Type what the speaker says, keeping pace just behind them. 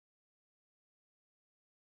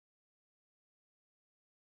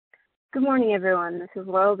Good morning, everyone. This is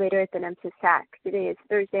Laurel Bader at the Nemesis TAC. Today is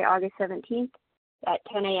Thursday, August 17th at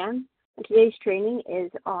 10 a.m. And today's training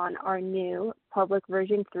is on our new public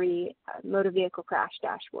version 3 motor vehicle crash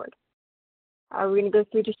dashboard. We're going to go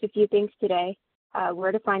through just a few things today,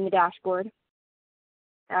 where to find the dashboard,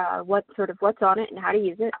 what's on it and how to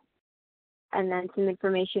use it, and then some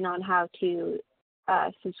information on how to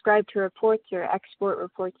subscribe to reports or export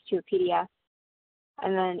reports to a PDF.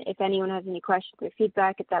 And then if anyone has any questions or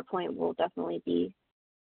feedback at that point, I'll definitely be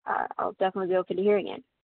open to hearing it.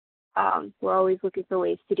 We're always looking for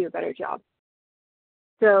ways to do a better job.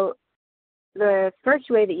 So the first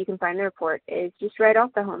way that you can find the report is just right off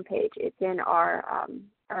the home page. It's in our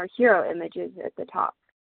hero images at the top.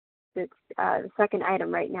 It's the second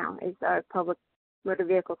item right now is our public motor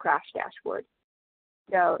vehicle crash dashboard.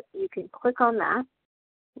 So you can click on that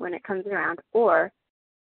when it comes around, or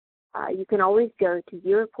you can always go to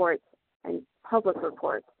View Reports and Public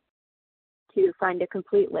Reports to find a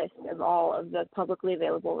complete list of all of the publicly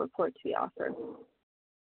available reports we offer.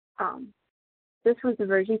 This was the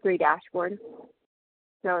version 3 dashboard,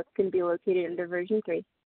 so it's going to be located under version 3.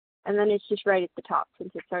 And then it's just right at the top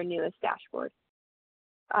since it's our newest dashboard.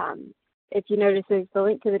 If you notice, there's the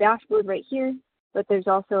link to the dashboard right here, but there's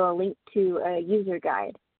also a link to a user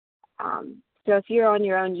guide. So if you're on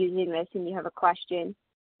your own using this and you have a question,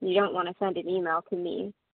 you don't want to send an email to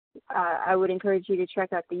me, I would encourage you to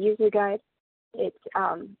check out the user guide. It's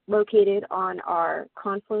located on our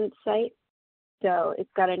Confluence site, so it's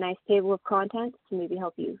got a nice table of contents to maybe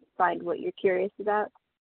help you find what you're curious about.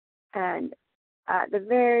 And at the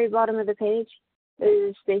very bottom of the page,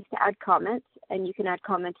 there's a space to add comments, and you can add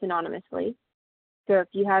comments anonymously. So if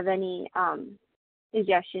you have any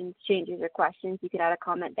suggestions, changes, or questions, you could add a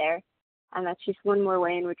comment there. And that's just one more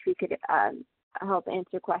way in which we could help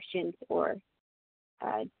answer questions or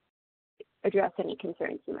address any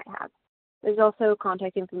concerns you might have. There's also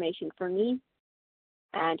contact information for me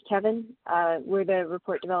and Kevin. We're the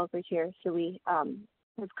report developers here, so we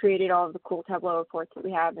have created all of the cool Tableau reports that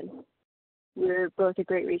we have, and we're both a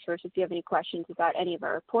great resource if you have any questions about any of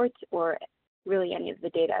our reports or really any of the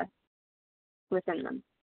data within them.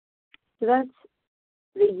 So that's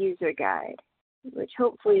the user guide, which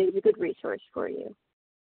hopefully is a good resource for you.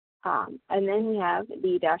 And then we have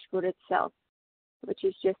the dashboard itself, which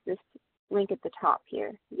is just this link at the top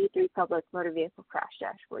here, V3 Public Motor Vehicle Crash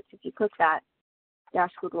Dashboard. So if you click that,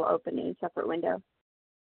 dashboard will open in a separate window.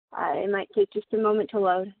 It might take just a moment to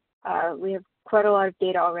load. We have quite a lot of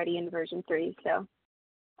data already in version 3, so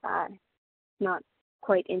not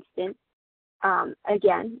quite instant.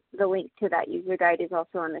 Again, the link to that user guide is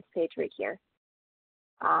also on this page right here.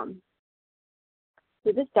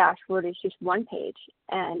 So this dashboard is just one page,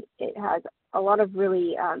 and it has a lot of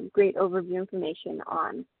really great overview information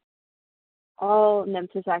on all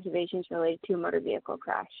Nemesis activations related to a motor vehicle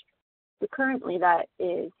crash. So currently that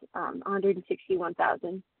is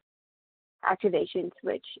 161,000 activations,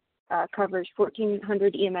 which covers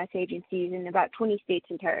 1,400 EMS agencies in about 20 states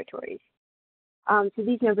and territories. So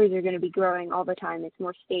these numbers are going to be growing all the time as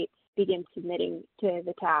more states begin submitting to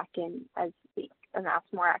the TAC and as we amass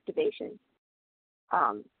more activations.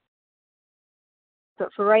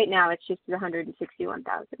 But for right now, it's just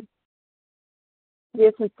 161,000. We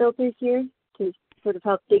have some filters here to sort of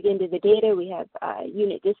help dig into the data. We have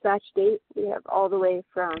unit dispatch date. We have all the way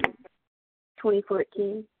from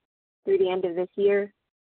 2014 through the end of this year,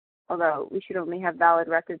 although we should only have valid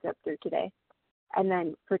records up through today. And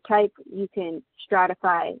then for type, you can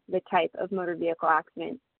stratify the type of motor vehicle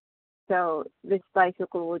accident. So this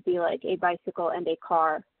bicycle would be like a bicycle and a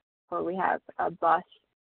car, or we have a bus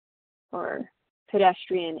or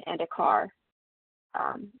pedestrian and a car.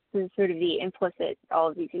 So sort of the implicit, all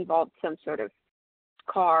of these involve some sort of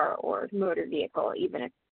car or motor vehicle, even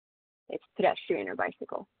if it's pedestrian or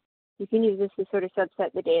bicycle. You can use this to sort of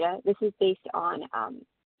subset the data. This is based on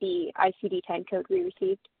the ICD-10 code we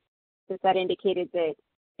received. So that indicated that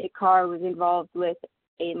a car was involved with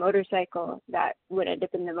a motorcycle, that would end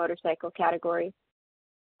up in the motorcycle category.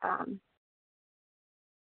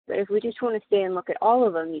 But if we just want to stay and look at all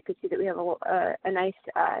of them, you can see that we have a nice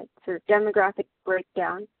sort of demographic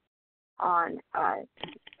breakdown on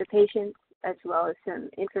the patients, as well as some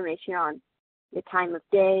information on the time of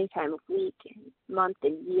day, time of week, month,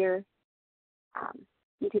 and year.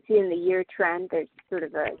 You can see in the year trend, there's sort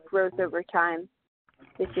of a growth over time.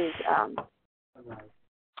 This is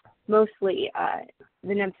mostly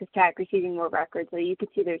the Nemesis TAC receiving more records, so you can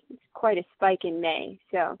see there's quite a spike in May.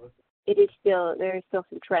 So there are still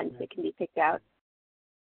some trends that can be picked out.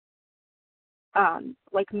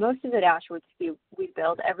 Like most of the dashboards we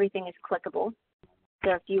build, everything is clickable.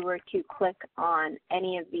 So if you were to click on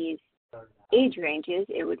any of these age ranges,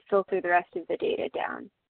 it would filter the rest of the data down.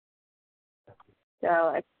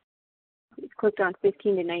 So it's clicked on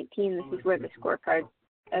 15 to 19. This is where the scorecard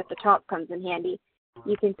at the top comes in handy.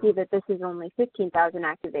 You can see that this is only 15,000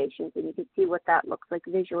 activations, and you can see what that looks like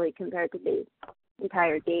visually compared to the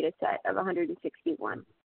entire data set of 161.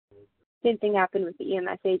 Same thing happened with the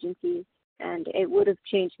EMS agencies, and it would have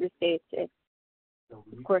changed the states if,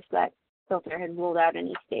 of course, that filter had ruled out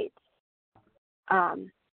any states. So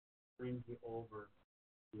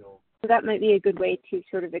that might be a good way to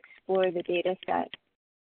sort of explore the data set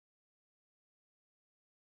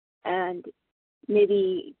and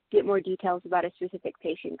maybe get more details about a specific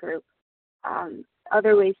patient group.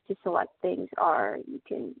 Other ways to select things are you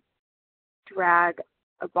can drag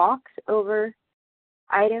a box over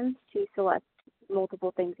items to select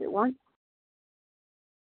multiple things at once.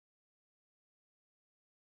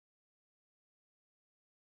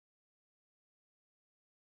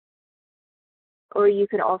 Or you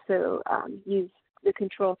could also use the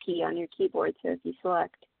control key on your keyboard. So if you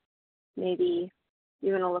select, maybe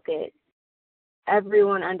you want to look at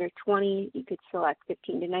everyone under 20, you could select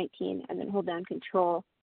 15 to 19 and then hold down control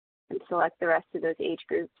and select the rest of those age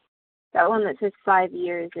groups. That one that says 5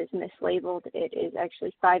 years is mislabeled. It is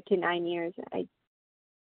actually 5 to 9 years. I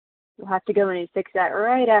will have to go in and fix that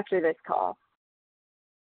right after this call.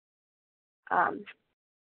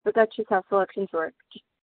 But that's just how selections work. Just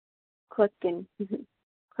click and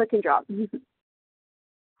click and drop.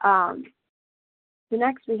 So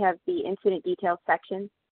next we have the incident details section.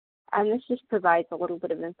 And this just provides a little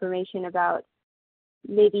bit of information about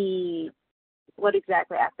maybe what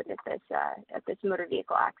exactly happened at this motor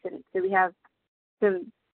vehicle accident. So we have some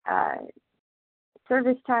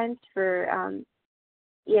service times for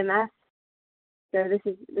EMS. So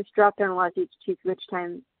this drop down allows you to choose which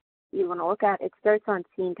time you want to look at. It starts on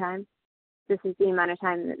scene time. This is the amount of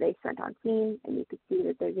time that they spent on scene, and you can see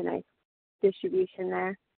that there's a nice distribution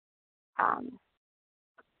there.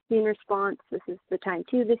 Scene response, this is the time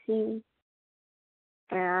to the scene.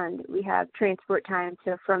 And we have transport time,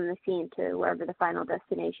 so from the scene to wherever the final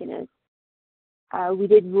destination is. We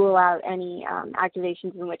did rule out any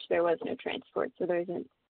activations in which there was no transport, so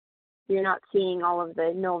you're not seeing all of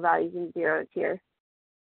the null values and zeros here.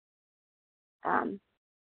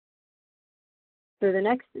 So the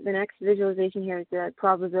next visualization here is the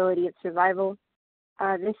probability of survival.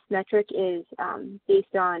 This metric is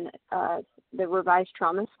based on the revised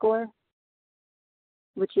trauma score,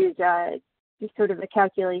 which is just sort of a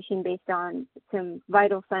calculation based on some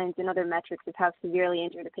vital signs and other metrics of how severely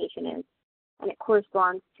injured a patient is. And it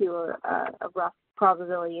corresponds to a rough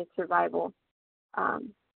probability of survival. So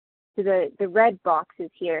the red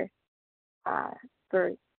boxes here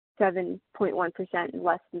for 7.1% and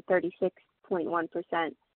less than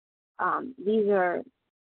 36.1%, these are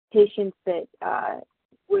patients that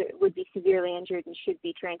would be severely injured and should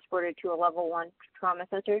be transported to a level 1 trauma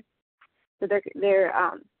center. So they're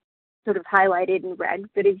sort of highlighted in red,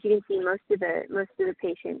 but as you can see, most of the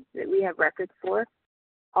patients that we have records for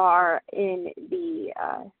are in the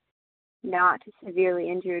not severely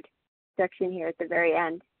injured section here at the very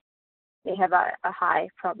end. They have a high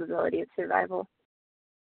probability of survival.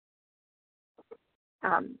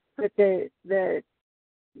 But the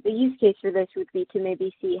use case for this would be to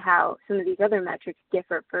maybe see how some of these other metrics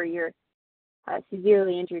differ for your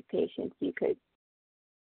severely injured patients. You could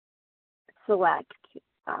select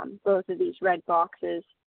both of these red boxes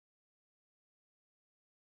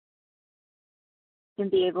and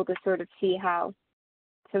be able to sort of see how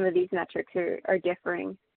some of these metrics are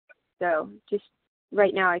differing. So just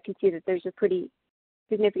right now I can see that there's a pretty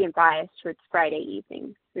significant bias towards Friday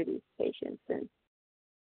evenings for these patients, and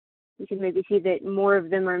you can maybe see that more of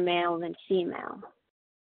them are male than female.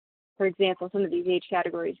 For example, some of these age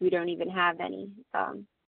categories, we don't even have any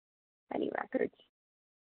records.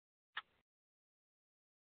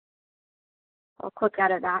 I'll click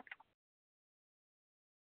out of that.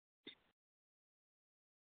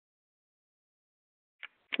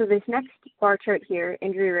 So this next bar chart here,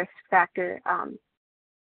 injury risk factor,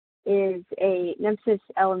 is a Nemesis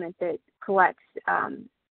element that collects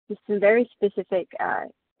just some very specific,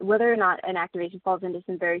 whether or not an activation falls into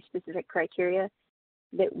some very specific criteria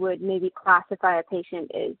that would maybe classify a patient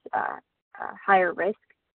as higher risk.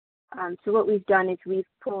 So what we've done is we've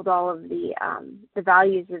pulled all of the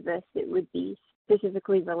values of this that would be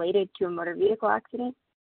specifically related to a motor vehicle accident,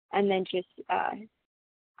 and then just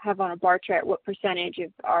have on a bar chart what percentage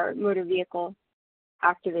of our motor vehicle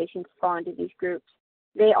activations fall into these groups.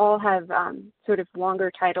 They all have sort of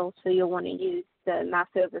longer titles, so you'll want to use the mouse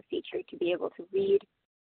over feature to be able to read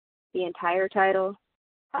the entire title.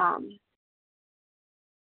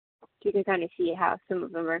 you can kind of see how some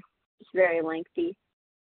of them are just very lengthy.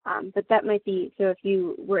 But that might be, so if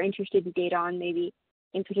you were interested in data on maybe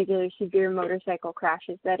in particular severe motorcycle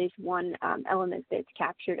crashes, that is one element that's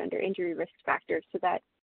captured under injury risk factors. So that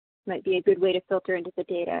might be a good way to filter into the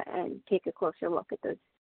data and take a closer look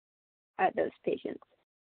at those patients.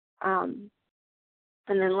 And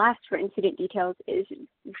then last for incident details is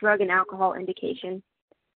drug and alcohol indication.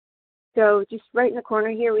 So just right in the corner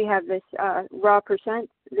here, we have this raw percent.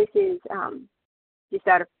 This is just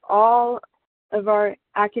out of all of our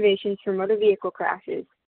activations for motor vehicle crashes,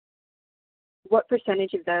 what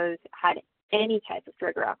percentage of those had any type of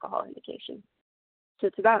drug or alcohol indication. So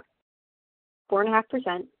it's about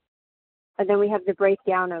 4.5%. And then we have the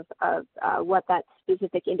breakdown of what that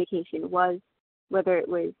specific indication was, whether it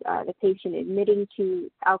was the patient admitting to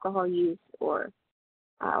alcohol use or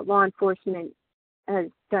law enforcement has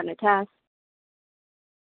done a test,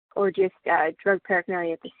 or just drug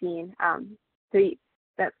paraphernalia at the scene.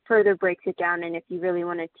 That further breaks it down, and if you really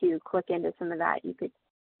wanted to click into some of that, you could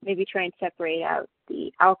maybe try and separate out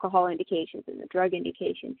the alcohol indications and the drug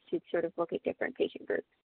indications to sort of look at different patient groups.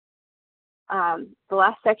 The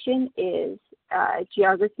last section is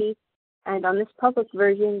geography, and on this public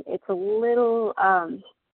version, it's a little,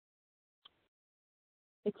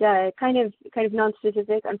 it's kind of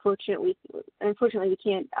non-specific. Unfortunately, we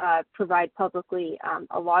can't provide publicly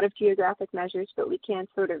a lot of geographic measures, but we can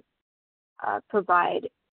sort of provide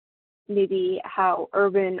maybe how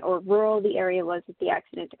urban or rural the area was that the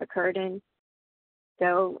accident occurred in.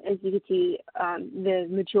 So as you can see, the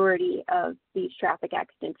majority of these traffic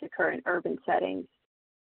accidents occur in urban settings,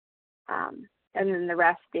 and then the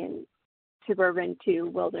rest in suburban to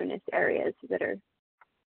wilderness areas that are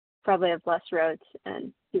probably have less roads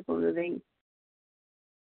and people moving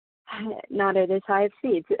not at as high of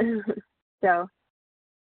speeds. So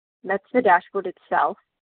that's the dashboard itself.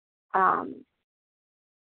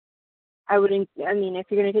 If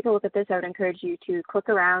you're going to take a look at this, I would encourage you to click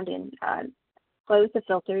around and play with the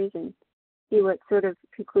filters and see what sort of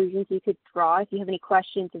conclusions you could draw. If you have any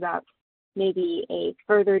questions about maybe a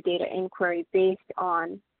further data inquiry based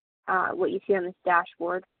on what you see on this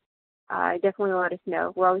dashboard, definitely let us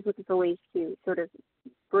know. We're always looking for ways to sort of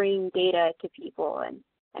bring data to people and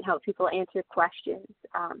help people answer questions.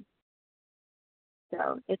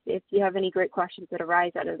 So if you have any great questions that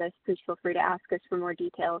arise out of this, please feel free to ask us for more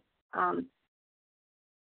details.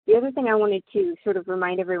 The other thing I wanted to sort of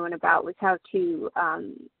remind everyone about was how to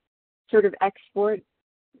sort of export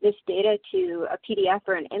this data to a PDF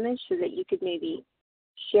or an image so that you could maybe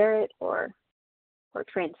share it or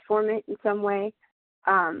transform it in some way.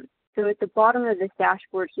 So at the bottom of this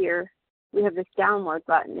dashboard here, we have this download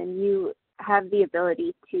button, and you have the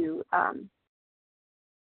ability to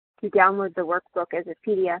download the workbook as a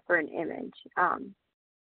PDF or an image. I'm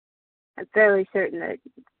fairly certain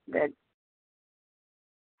that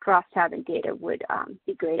cross-tabbing data would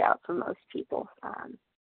be grayed out for most people. I'm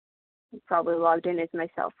probably logged in as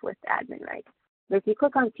myself with admin rights. But if you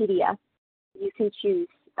click on PDF, you can choose,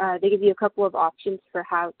 they give you a couple of options for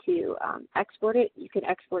how to export it. You can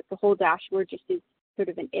export the whole dashboard just as sort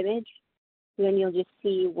of an image. And then you'll just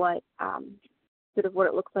see what sort of what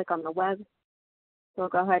it looks like on the web. So I'll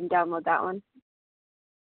go ahead and download that one.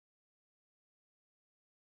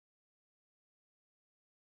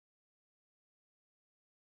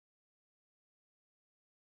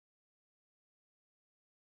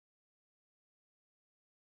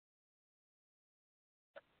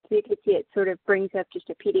 So you can see it sort of brings up just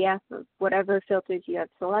a PDF of whatever filters you have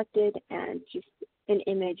selected and just an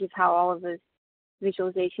image of how all of those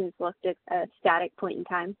visualizations looked at a static point in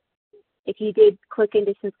time. If you did click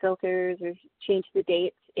into some filters or change the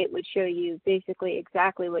dates, it would show you basically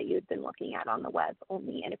exactly what you had been looking at on the web,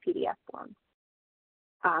 only in a PDF form.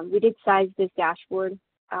 We did size this dashboard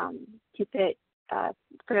to fit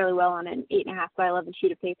fairly well on an 8.5 by 11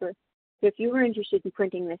 sheet of paper. So if you were interested in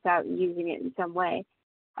printing this out and using it in some way,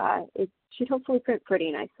 it should hopefully print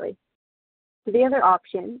pretty nicely. So the other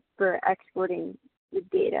option for exporting the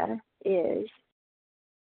data is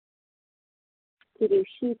to do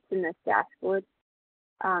sheets in this dashboard.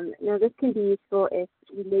 Now this can be useful if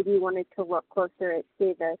you maybe wanted to look closer at,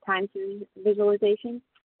 say, the time series visualization,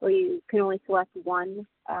 where you can only select one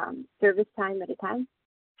service time at a time.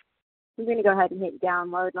 I'm going to go ahead and hit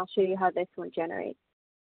download, and I'll show you how this one generates.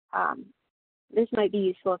 This might be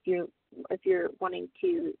useful if you're wanting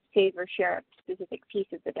to save or share a specific piece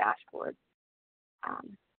of the dashboard. So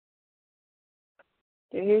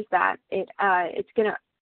here's that. It's going to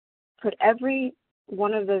put every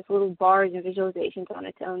one of those little bars and visualizations on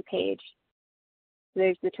its own page. So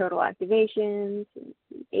there's the total activations,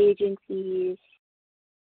 agencies,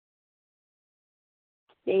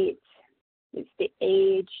 states, it's the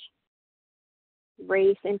age,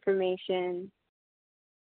 race information.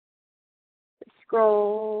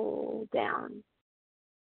 Scroll down.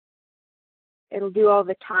 It'll do all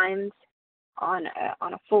the times on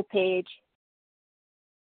a full page.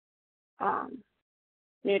 And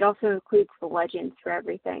it also includes the legends for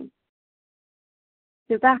everything.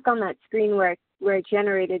 So back on that screen where it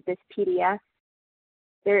generated this PDF,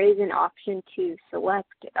 there is an option to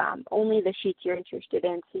select only the sheets you're interested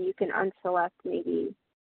in. So you can unselect maybe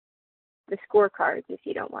the scorecards if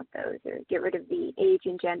you don't want those, or get rid of the age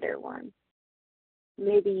and gender one.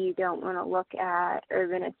 Maybe you don't want to look at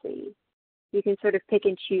urbanicity. You can sort of pick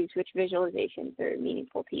and choose which visualizations are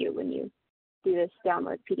meaningful to you when you do this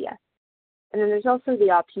download PDF. And then there's also the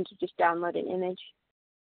option to just download an image,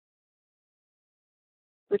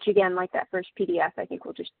 which again, like that first PDF, I think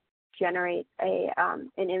will just generate an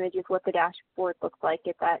image of what the dashboard looks like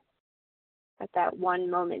at that one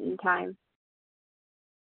moment in time.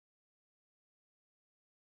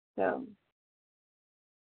 So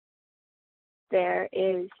there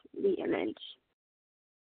is the image,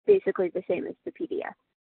 basically the same as the PDF.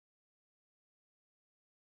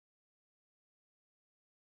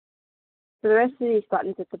 For the rest of these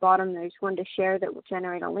buttons at the bottom, there's one to share that will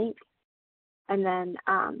generate a link. And then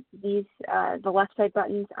the left side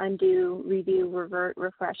buttons, undo, review, revert,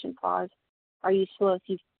 refresh, and pause, are useful if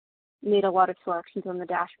you've made a lot of selections on the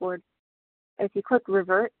dashboard. If you click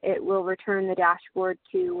revert, it will return the dashboard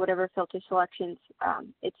to whatever filter selections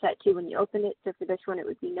it's set to when you opened it. So for this one, it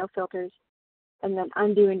would be no filters. And then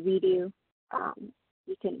undo and redo,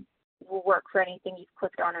 will work for anything you've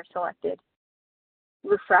clicked on or selected.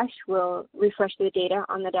 Refresh will refresh the data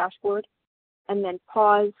on the dashboard. And then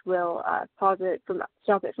pause will stop it from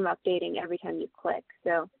updating every time you click.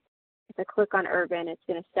 So if I click on urban, it's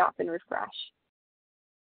going to stop and refresh.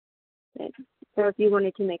 Okay. So if you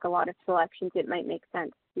wanted to make a lot of selections, it might make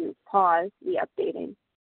sense to pause the updating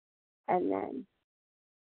and then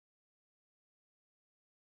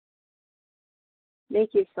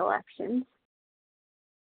make your selections.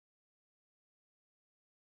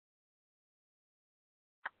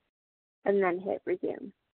 And then hit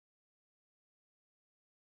resume.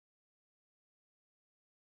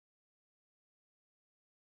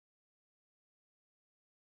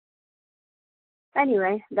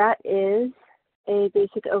 Anyway, that is a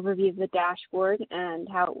basic overview of the dashboard and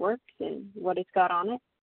how it works and what it's got on it.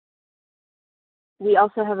 We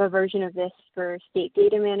also have a version of this for state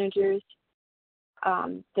data managers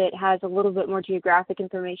that has a little bit more geographic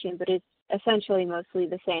information, but it's essentially mostly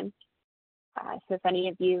the same. So if any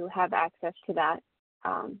of you have access to that,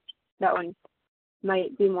 that one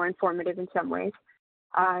might be more informative in some ways.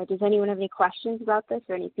 Does anyone have any questions about this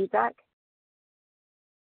or any feedback?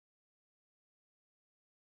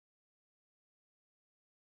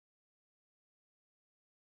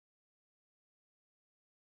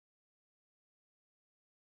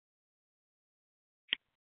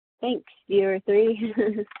 Thanks, viewer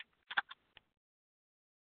 3.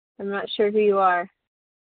 I'm not sure who you are.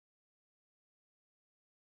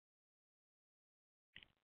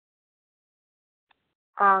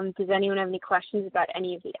 Does anyone have any questions about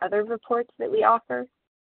any of the other reports that we offer?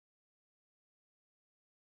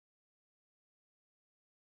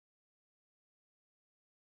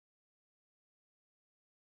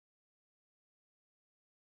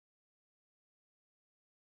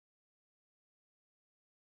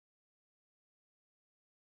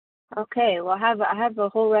 Okay, well, I have the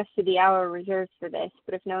whole rest of the hour reserved for this,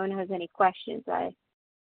 but if no one has any questions, I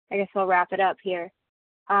guess I'll wrap it up here.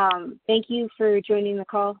 Thank you for joining the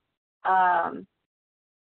call.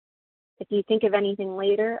 If you think of anything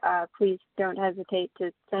later, please don't hesitate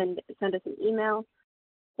to send us an email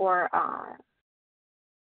or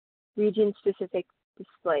region-specific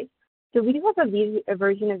display. So we do have a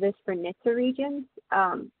version of this for NHTSA regions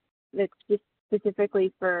that's just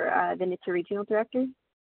specifically for the NHTSA regional directors,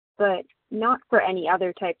 but not for any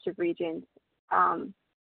other types of regions.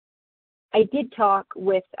 I did talk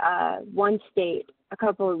with one state a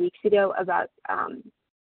couple of weeks ago about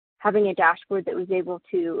having a dashboard that was able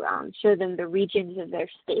to show them the regions of their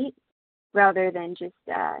state rather than just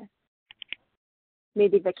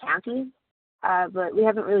maybe the counties. But we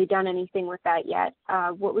haven't really done anything with that yet.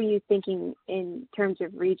 What were you thinking in terms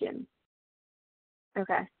of regions?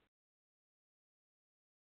 Okay.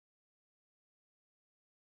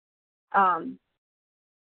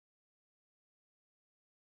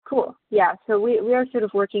 Cool. Yeah, so we are sort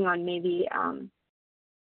of working on maybe,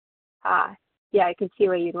 yeah, I can see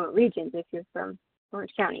why you'd want regions if you're from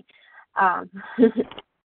Orange County. So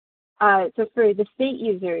for the state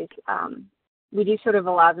users, we do sort of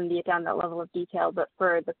allow them to get down that level of detail, but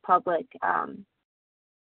for the public,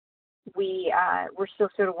 we're still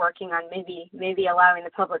sort of working on maybe allowing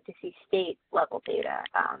the public to see state level data.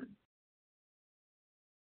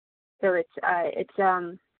 So it's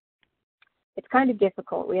kind of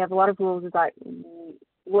difficult. We have a lot of rules about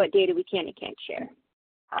what data we can and can't share.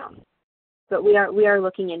 But we are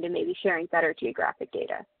looking into maybe sharing better geographic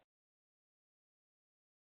data.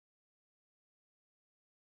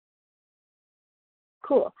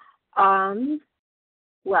 Cool.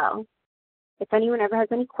 Well, if anyone ever has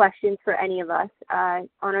any questions for any of us, on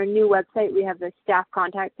our new website, we have the staff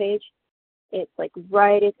contact page. It's like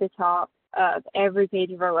right at the top of every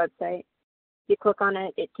page of our website. If you click on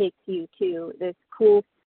it, it takes you to this cool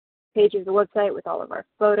page of the website with all of our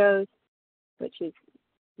photos, which is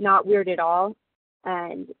not weird at all.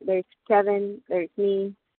 And there's Kevin, there's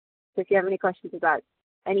me. So if you have any questions about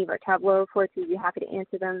any of our Tableau reports, we'd be happy to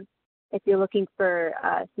answer them. If you're looking for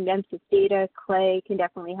some MSIS data, Clay can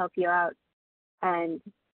definitely help you out. And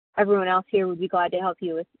everyone else here would be glad to help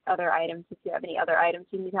you with other items if you have any other items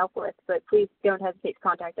you need help with. But please don't hesitate to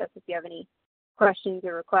contact us if you have any questions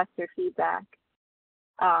or requests or feedback.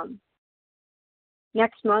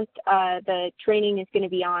 Next month, the training is going to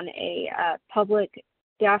be on a public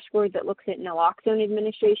dashboard that looks at naloxone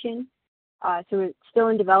administration. So it's still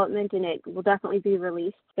in development and it will definitely be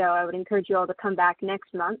released. So I would encourage you all to come back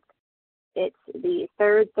next month. It's the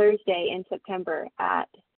third Thursday in September at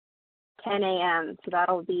 10 a.m. So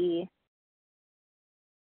that'll be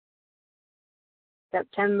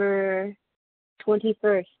September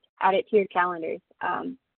 21st. Add it to your calendars.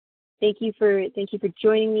 Thank you for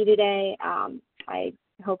joining me today. I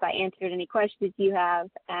hope I answered any questions you have,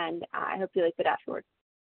 and I hope you like the dashboard.